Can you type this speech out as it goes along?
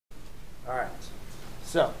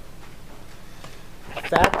So,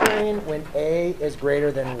 factoring when a is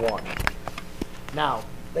greater than 1. Now,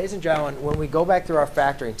 ladies and gentlemen, when we go back through our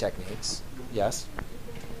factoring techniques, yes?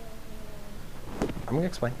 I'm going to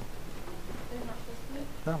explain.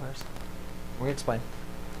 No, there's. We're going to explain.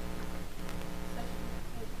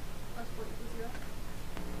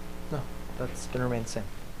 No, that's going to remain the same.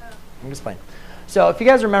 I'm going to explain. So if you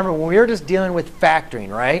guys remember, when we were just dealing with factoring,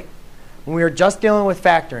 right? When we were just dealing with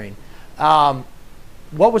factoring,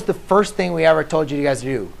 what was the first thing we ever told you guys to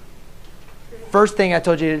do? First thing I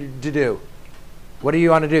told you to do. What do you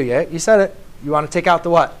want to do? Yeah, you said it. You want to take out the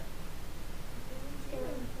what?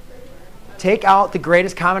 Take out the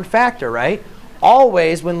greatest common factor, right?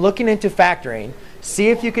 Always, when looking into factoring, see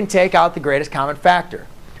if you can take out the greatest common factor.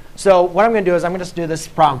 So what I'm going to do is I'm going to just do this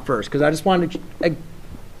problem first, because I just wanted to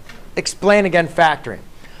explain again factoring.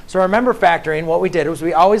 So remember factoring, what we did was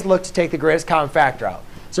we always looked to take the greatest common factor out.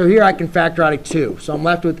 So here I can factor out a 2. So I'm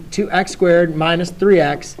left with 2x squared minus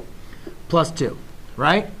 3x plus 2,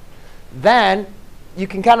 right? Then you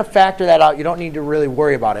can kind of factor that out. You don't need to really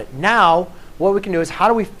worry about it. Now, what we can do is how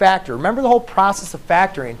do we factor? Remember the whole process of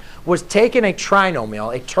factoring was taking a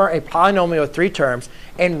trinomial, a polynomial with 3 terms,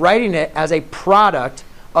 and writing it as a product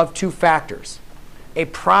of 2 factors, a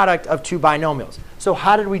product of 2 binomials. So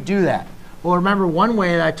how did we do that? Well, remember one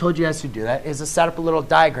way that I told you guys to do that is to set up a little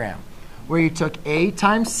diagram where you took a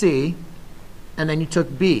times c, and then you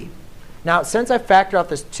took b. Now, since I factored out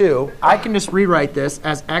this 2, I can just rewrite this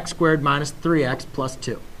as x squared minus 3x plus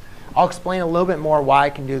 2. I'll explain a little bit more why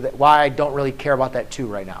I can do that, why I don't really care about that 2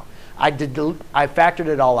 right now. I factored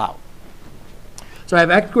it all out. So I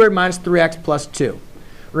have x squared minus 3x plus 2.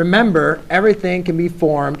 Remember, everything can be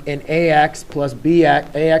formed in ax squared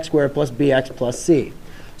plus bx plus c.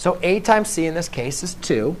 So a times c in this case is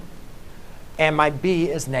 2, and my b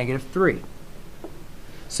is negative 3.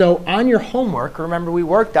 So on your homework, remember we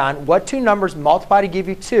worked on what 2 numbers multiply to give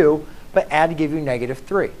you 2, but add to give you negative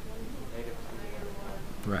 3.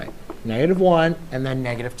 Right. Negative 1 and then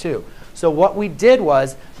negative 2. So what we did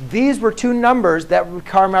was these were 2 numbers that would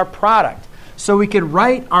become our product. So we could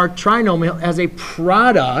write our trinomial as a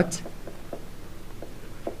product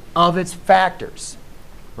of its factors,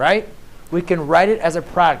 right? We can write it as a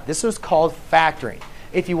product. This was called factoring.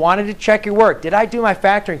 If you wanted to check your work, did I do my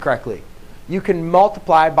factoring correctly? You can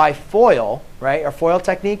multiply by FOIL, right, or FOIL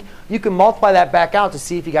technique. You can multiply that back out to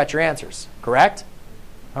see if you got your answers, correct?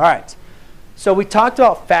 All right. So we talked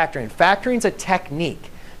about factoring. Factoring is a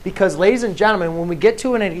technique because, ladies and gentlemen, when we get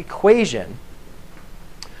to an equation,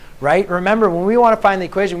 right, remember when we want to find the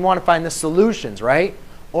equation, we want to find the solutions, right?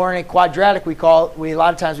 Or in a quadratic, a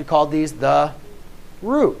lot of times we call these the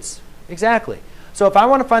roots. Exactly. So if I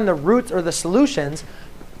want to find the roots or the solutions,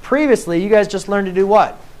 previously you guys just learned to do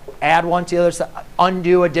what? Add one to the other side,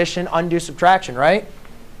 undo addition, undo subtraction, right?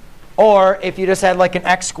 Or if you just had like an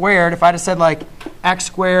x squared, if I just said like x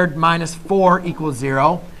squared minus 4 equals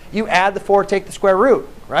 0, you add the 4, take the square root,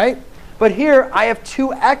 right? But here I have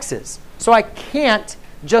 2 x's, so I can't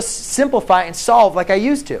just simplify and solve like I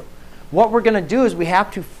used to. What we're going to do is we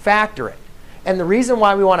have to factor it. And the reason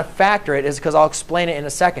why we want to factor it is because I'll explain it in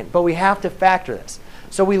a second. But we have to factor this.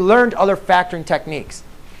 So we learned other factoring techniques.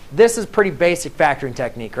 This is pretty basic factoring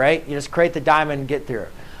technique, right? You just create the diamond and get through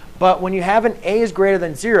it. But when you have an a is greater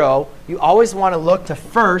than 0, you always want to look to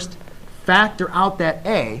first factor out that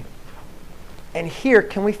a. And here,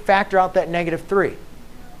 can we factor out that negative 3?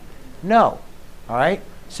 No. All right?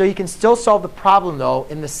 So you can still solve the problem, though,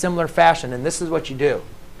 in the similar fashion. And this is what you do.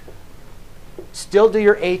 Still do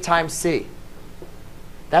your a times c.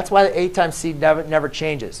 That's why the a times c never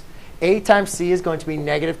changes. A times c is going to be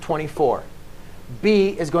negative 24. B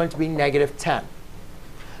is going to be negative 10.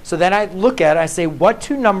 So then I look at it, I say, what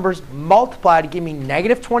 2 numbers multiply to give me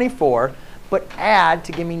negative 24, but add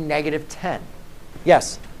to give me negative 10?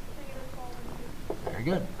 Yes? Very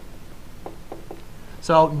good.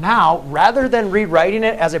 So now, rather than rewriting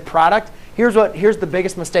it as a product, here's the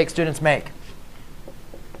biggest mistake students make.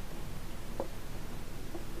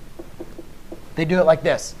 They do it like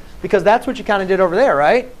this. Because that's what you kind of did over there,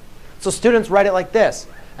 right? So students write it like this.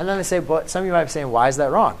 And then they say, but some of you might be saying, why is that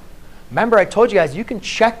wrong? Remember, I told you guys, you can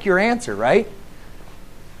check your answer, right?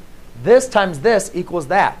 This times this equals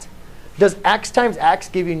that. Does x times x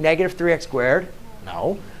give you negative 3x squared?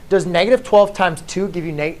 No. Does negative 12 times 2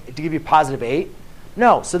 give you positive 8?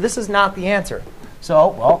 No. So this is not the answer. So,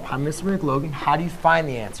 well, I'm Mr. McLogan. How do you find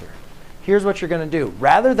the answer? Here's what you're going to do.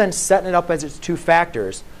 Rather than setting it up as its 2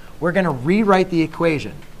 factors, we're going to rewrite the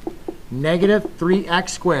equation. Negative 3x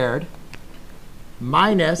squared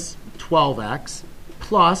minus 12x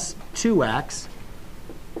plus 2x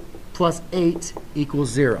plus 8 equals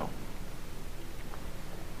 0.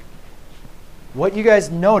 what you guys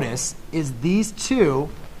notice is these two,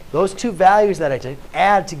 those two values that I did,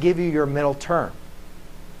 add to give you your middle term.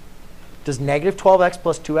 Does negative 12x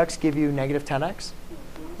plus 2x give you negative 10x?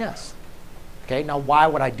 Yes. Okay, now why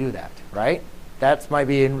would I do that, right? That's might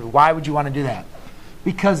be, why would you want to do that?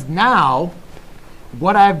 Because now,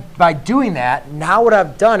 by doing that, now what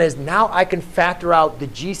I've done is now I can factor out the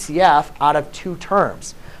GCF out of two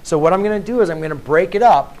terms. So what I'm going to do is I'm going to break it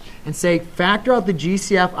up and say factor out the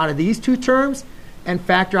GCF out of these two terms and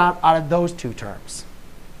factor out of those two terms.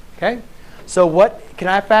 Okay? So what can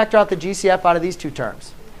I factor out the GCF out of these two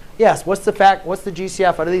terms? Yes, what's the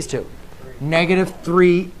GCF out of these two? Negative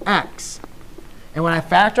 3x. And when I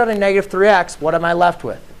factor out a negative 3x, what am I left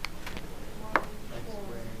with?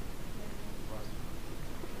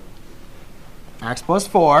 X plus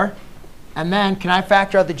 4. And then can I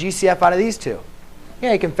factor out the GCF out of these two?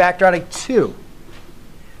 Yeah, you can factor out a 2.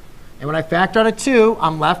 And when I factor out a 2,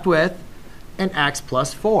 I'm left with an x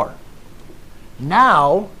plus 4.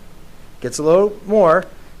 Now, gets a little more.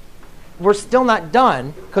 We're still not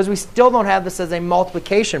done, because we still don't have this as a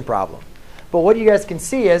multiplication problem. But what you guys can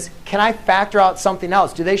see is, can I factor out something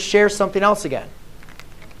else? Do they share something else again?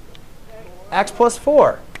 X plus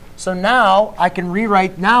 4. So now I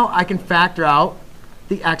can factor out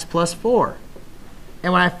the x plus 4.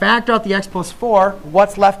 And when I factor out the x plus 4,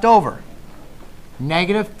 what's left over?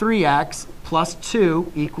 Negative 3x plus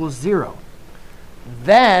 2 equals 0.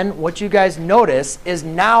 Then what you guys notice is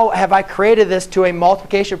now have I created this to a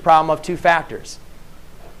multiplication problem of two factors?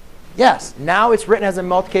 Yes, now it's written as a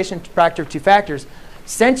multiplication factor of two factors.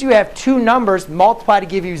 Since you have two numbers multiplied to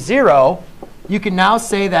give you 0, you can now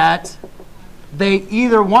say that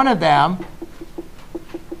either one of them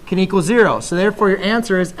can equal 0. So therefore, your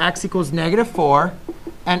answer is x equals negative 4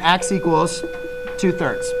 and x equals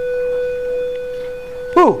 2/3.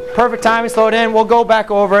 Whew, perfect time to slow it in. We'll go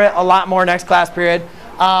back over it a lot more next class period.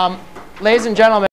 Ladies and gentlemen.